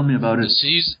 Right? Tell me about it.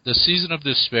 The season of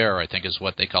despair, I think, is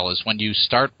what they call it, is when you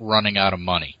start running out of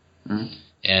money. Mm-hmm.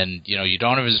 And, you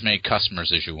don't have as many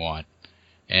customers as you want.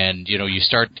 And, you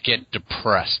start to get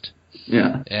depressed.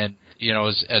 Yeah. And,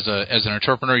 as an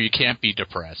entrepreneur, you can't be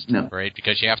depressed, right?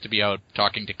 Because you have to be out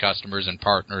talking to customers and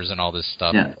partners and all this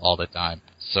stuff all the time.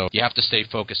 So you have to stay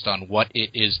focused on what it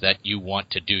is that you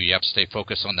want to do. You have to stay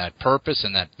focused on that purpose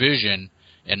and that vision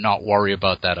and not worry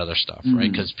about that other stuff,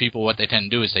 right? Because people, what they tend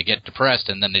to do is they get depressed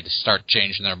and then they start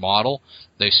changing their model.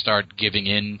 They start giving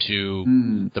in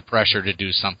to the pressure to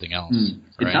do something else.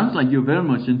 Right? It sounds like you're very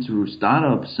much into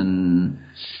startups and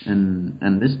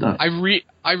this stuff.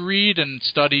 I read and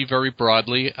study very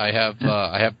broadly. I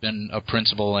have been a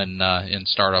principal in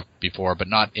startup before, but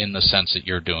not in the sense that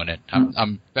you're doing it.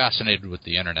 I'm fascinated with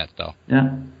the internet, though.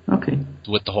 Yeah. Okay.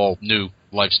 With the whole new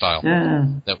lifestyle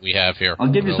that we have here.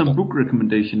 I'll give you some book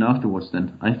recommendation afterwards.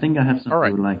 Then I think I have something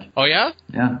you would like. Oh yeah.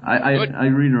 Yeah. I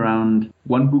read around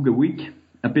one book a week,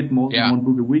 a bit more than one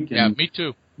book a week. And me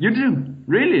too. You do?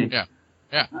 Really? Yeah.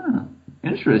 Yeah. Ah,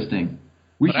 interesting.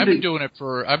 I've been doing it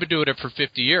for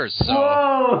 50 years, so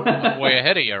I'm way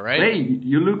ahead of you, right? Hey,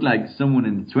 you look like someone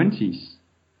in the 20s.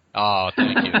 Oh,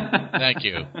 thank you. Thank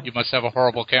you. You must have a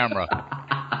horrible camera.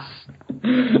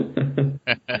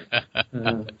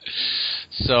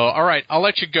 So, all right, I'll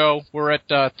let you go. We're at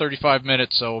 35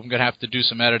 minutes, so I'm going to have to do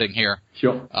some editing here.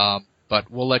 Sure. But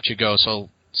we'll let you go. So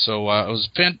it was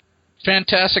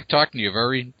fantastic talking to you.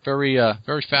 Very, very,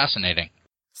 very fascinating.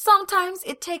 Sometimes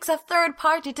it takes a third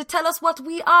party to tell us what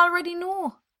we already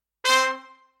know.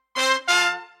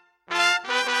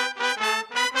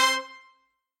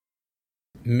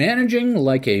 Managing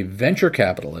like a venture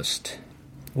capitalist.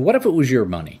 What if it was your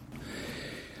money?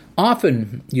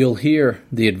 Often you'll hear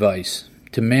the advice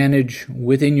to manage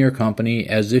within your company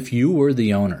as if you were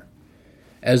the owner,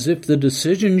 as if the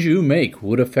decisions you make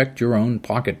would affect your own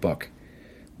pocketbook,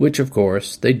 which of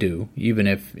course they do, even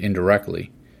if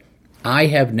indirectly. I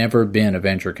have never been a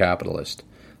venture capitalist.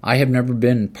 I have never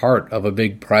been part of a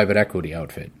big private equity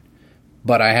outfit.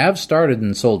 But I have started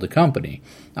and sold a company.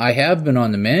 I have been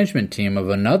on the management team of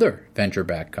another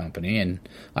venture-backed company, and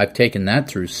I've taken that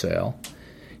through sale.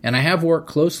 And I have worked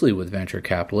closely with venture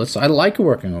capitalists. I like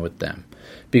working with them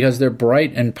because they're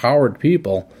bright, empowered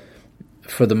people,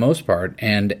 for the most part,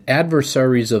 and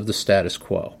adversaries of the status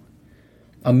quo.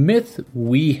 A myth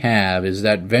we have is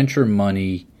that venture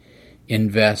money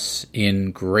invests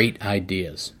in great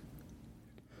ideas.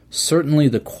 Certainly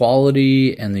the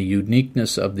quality and the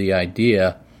uniqueness of the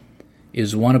idea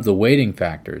is one of the weighting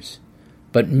factors,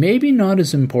 but maybe not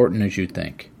as important as you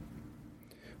think.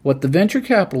 What the venture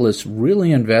capitalists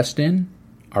really invest in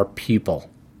are people.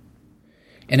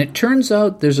 And it turns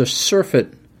out there's a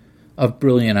surfeit of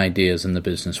brilliant ideas in the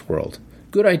business world.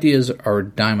 Good ideas are a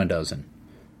dime a dozen.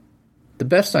 The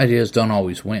best ideas don't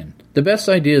always win. The best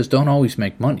ideas don't always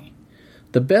make money.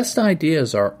 The best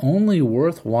ideas are only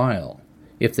worthwhile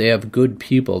if they have good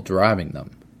people driving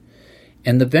them.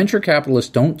 And the venture capitalists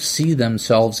don't see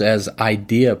themselves as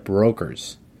idea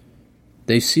brokers.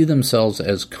 They see themselves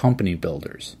as company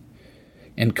builders.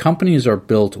 And companies are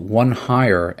built one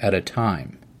hire at a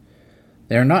time.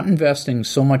 They are not investing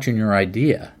so much in your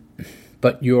idea,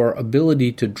 but your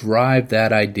ability to drive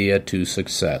that idea to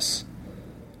success.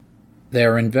 They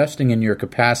are investing in your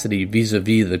capacity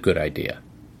vis-a-vis the good idea.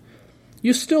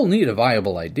 You still need a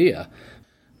viable idea,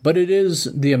 but it is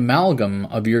the amalgam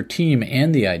of your team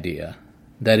and the idea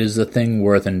that is the thing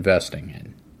worth investing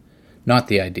in, not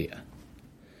the idea.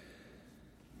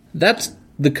 That's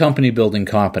the company building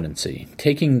competency,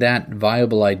 taking that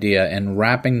viable idea and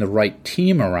wrapping the right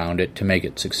team around it to make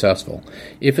it successful.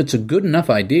 If it's a good enough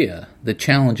idea, the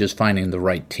challenge is finding the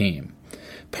right team.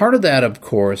 Part of that, of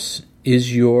course,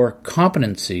 is your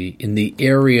competency in the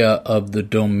area of the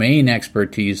domain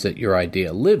expertise that your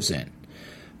idea lives in.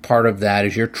 Part of that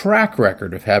is your track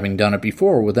record of having done it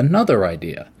before with another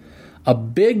idea. A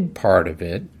big part of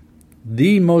it,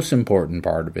 the most important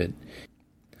part of it,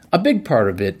 a big part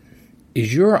of it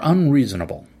is your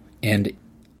unreasonable and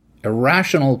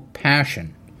irrational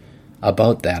passion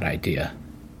about that idea.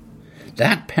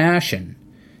 That passion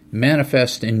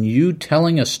manifests in you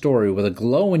telling a story with a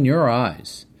glow in your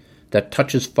eyes that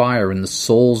touches fire in the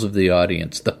souls of the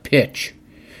audience, the pitch.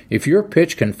 If your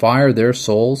pitch can fire their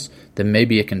souls, then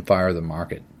maybe it can fire the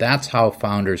market. That's how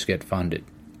founders get funded.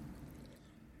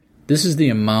 This is the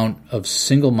amount of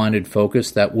single-minded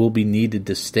focus that will be needed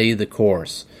to stay the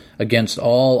course against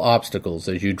all obstacles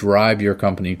as you drive your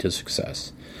company to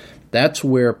success. That's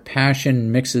where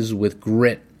passion mixes with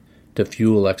grit to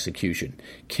fuel execution.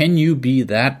 Can you be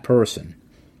that person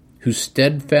who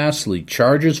steadfastly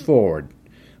charges forward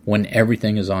when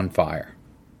everything is on fire?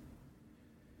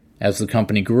 As the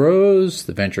company grows,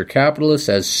 the venture capitalists,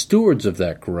 as stewards of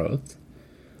that growth,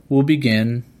 will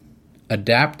begin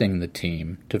adapting the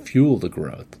team to fuel the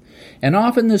growth. And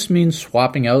often this means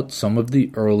swapping out some of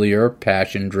the earlier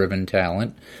passion-driven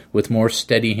talent with more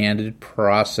steady-handed,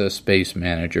 process-based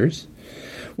managers.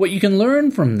 What you can learn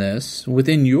from this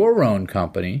within your own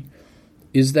company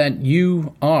is that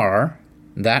you are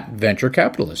that venture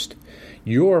capitalist.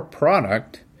 Your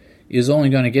product is only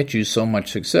going to get you so much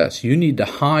success. You need to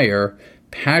hire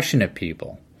passionate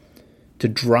people to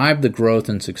drive the growth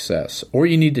and success. Or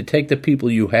you need to take the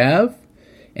people you have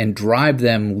and drive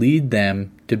them, lead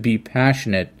them to be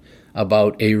passionate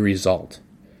about a result.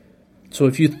 So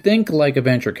if you think like a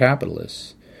venture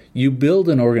capitalist, you build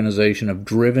an organization of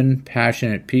driven,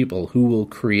 passionate people who will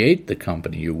create the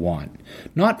company you want,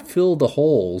 not fill the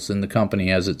holes in the company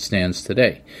as it stands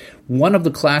today. One of the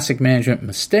classic management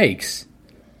mistakes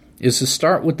is to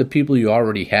start with the people you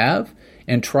already have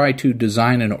and try to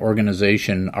design an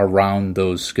organization around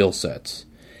those skill sets.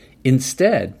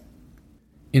 Instead,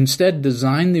 Instead,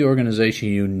 design the organization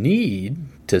you need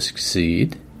to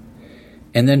succeed,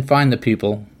 and then find the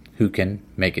people who can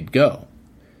make it go.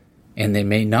 And they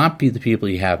may not be the people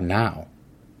you have now.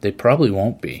 They probably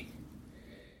won't be.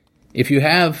 If you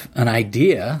have an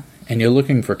idea and you're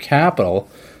looking for capital,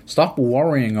 stop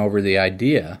worrying over the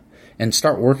idea and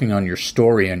start working on your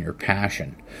story and your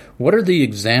passion. What are the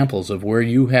examples of where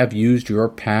you have used your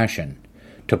passion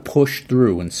to push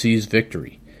through and seize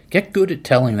victory? Get good at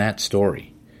telling that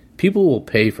story. People will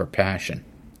pay for passion.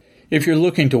 If you're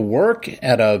looking to work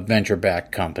at a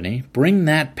venture-backed company, bring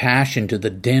that passion to the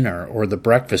dinner or the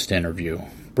breakfast interview.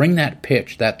 Bring that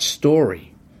pitch, that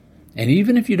story. And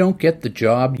even if you don't get the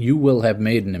job, you will have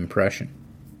made an impression.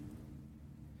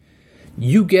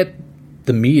 You get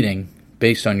the meeting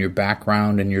based on your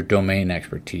background and your domain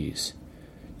expertise.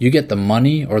 You get the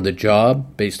money or the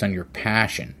job based on your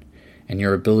passion and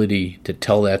your ability to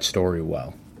tell that story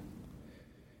well.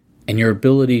 And your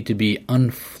ability to be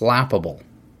unflappable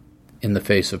in the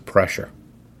face of pressure.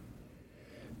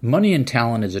 Money and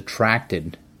talent is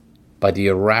attracted by the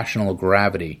irrational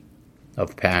gravity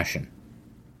of passion.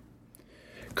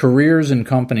 Careers and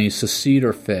companies succeed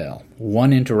or fail,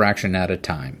 one interaction at a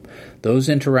time. Those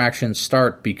interactions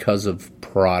start because of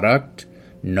product,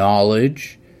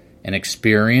 knowledge, and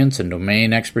experience and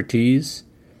domain expertise.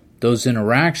 Those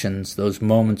interactions, those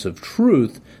moments of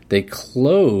truth, they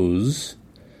close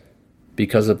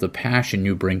because of the passion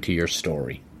you bring to your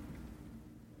story.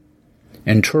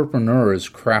 Entrepreneurs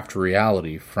craft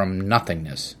reality from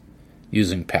nothingness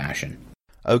using passion.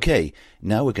 Okay,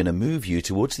 now we're going to move you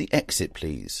towards the exit,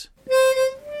 please.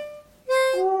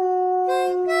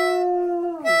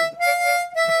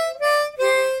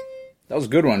 That was a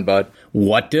good one, bud.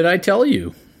 What did I tell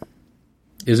you?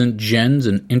 Isn't Jens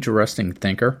an interesting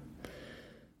thinker?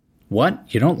 What?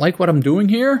 You don't like what I'm doing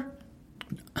here?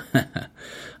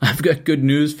 I've got good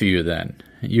news for you then.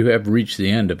 You have reached the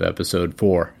end of episode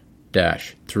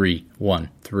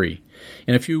 4-313.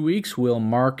 In a few weeks, we'll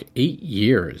mark 8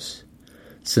 years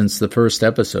since the first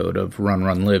episode of Run,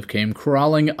 Run, Live came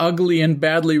crawling ugly and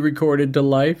badly recorded to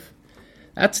life.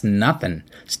 That's nothing.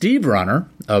 Steve Runner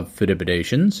of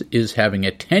Fidibitations is having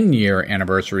a 10-year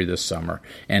anniversary this summer,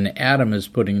 and Adam is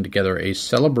putting together a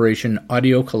celebration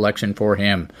audio collection for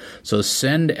him. So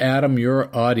send Adam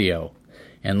your audio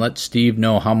and let Steve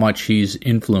know how much he's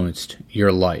influenced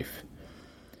your life.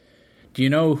 Do you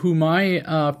know who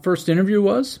my first interview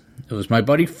was? It was my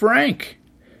buddy Frank,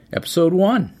 episode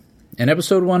 1. And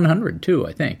episode 100, too,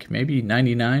 I think. Maybe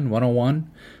 99, 101.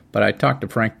 But I talked to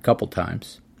Frank a couple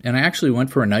times. And I actually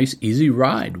went for a nice, easy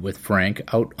ride with Frank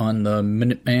out on the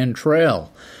Minuteman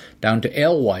Trail down to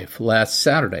Alewife last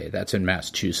Saturday. That's in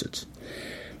Massachusetts.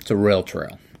 It's a rail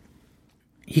trail.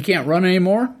 He can't run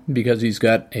anymore because he's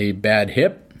got a bad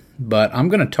hip, but I'm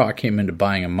going to talk him into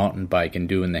buying a mountain bike and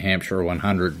doing the Hampshire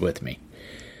 100 with me.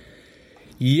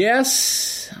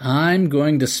 Yes, I'm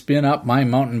going to spin up my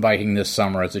mountain biking this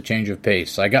summer as a change of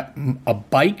pace. I got a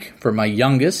bike for my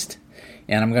youngest,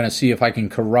 and I'm going to see if I can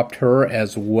corrupt her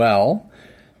as well.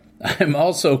 I'm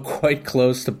also quite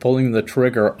close to pulling the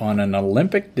trigger on an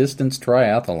Olympic distance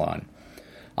triathlon.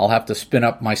 I'll have to spin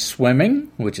up my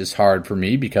swimming, which is hard for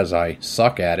me because I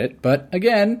suck at it. But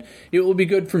again, it will be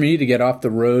good for me to get off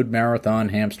the road marathon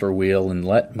hamster wheel and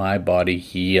let my body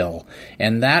heal.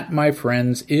 And that, my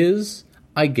friends, is,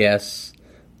 I guess,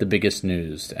 the biggest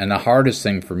news and the hardest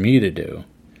thing for me to do.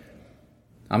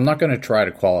 I'm not going to try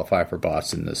to qualify for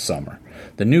Boston this summer.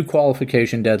 The new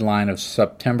qualification deadline of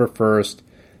September 1st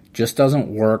just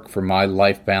doesn't work for my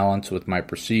life balance with my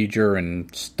procedure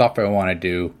and stuff I want to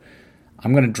do.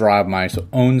 I'm going to drive my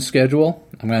own schedule.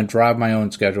 I'm going to drive my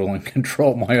own schedule and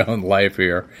control my own life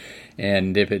here.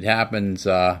 And if it happens,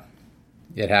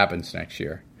 it happens next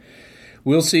year.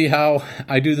 We'll see how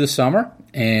I do this summer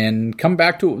and come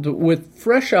back to it with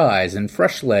fresh eyes and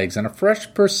fresh legs and a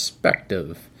fresh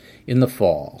perspective in the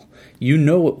fall. You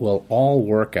know it will all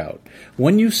work out.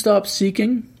 When you stop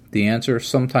seeking, the answer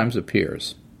sometimes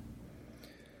appears.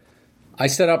 I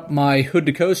set up my Hood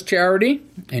to Coast charity,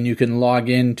 and you can log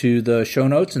into the show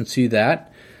notes and see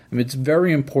that. I mean, it's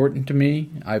very important to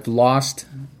me. I've lost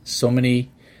so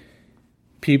many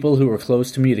people who are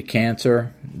close to me to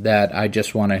cancer that I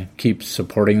just want to keep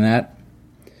supporting that.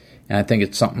 And I think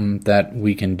it's something that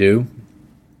we can do.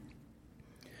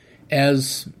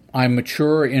 As I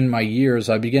mature in my years,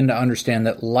 I begin to understand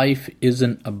that life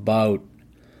isn't about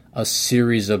a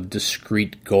series of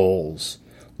discrete goals.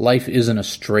 Life isn't a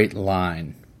straight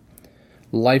line.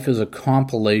 Life is a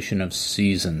compilation of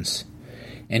seasons.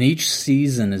 And each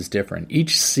season is different.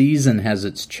 Each season has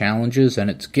its challenges and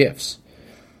its gifts.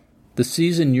 The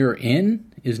season you're in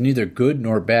is neither good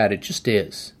nor bad. It just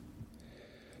is.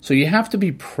 So you have to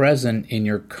be present in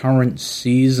your current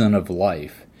season of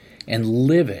life and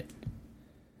live it.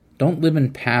 Don't live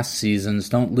in past seasons.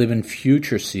 Don't live in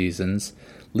future seasons.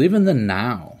 Live in the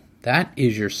now. That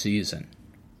is your season.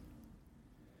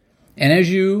 And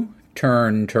as you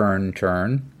turn,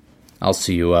 I'll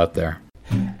see you out there.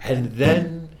 And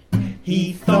then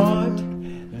he thought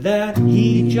that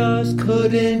he just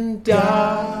couldn't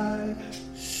die.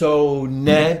 So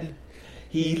Ned,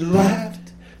 he laughed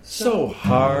so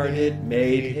hard it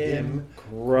made him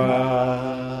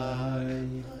cry.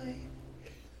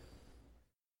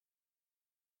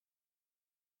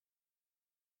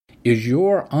 Is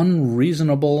your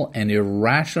unreasonable and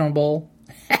irrational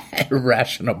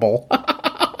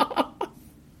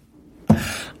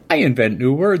I invent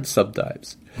new words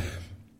sometimes.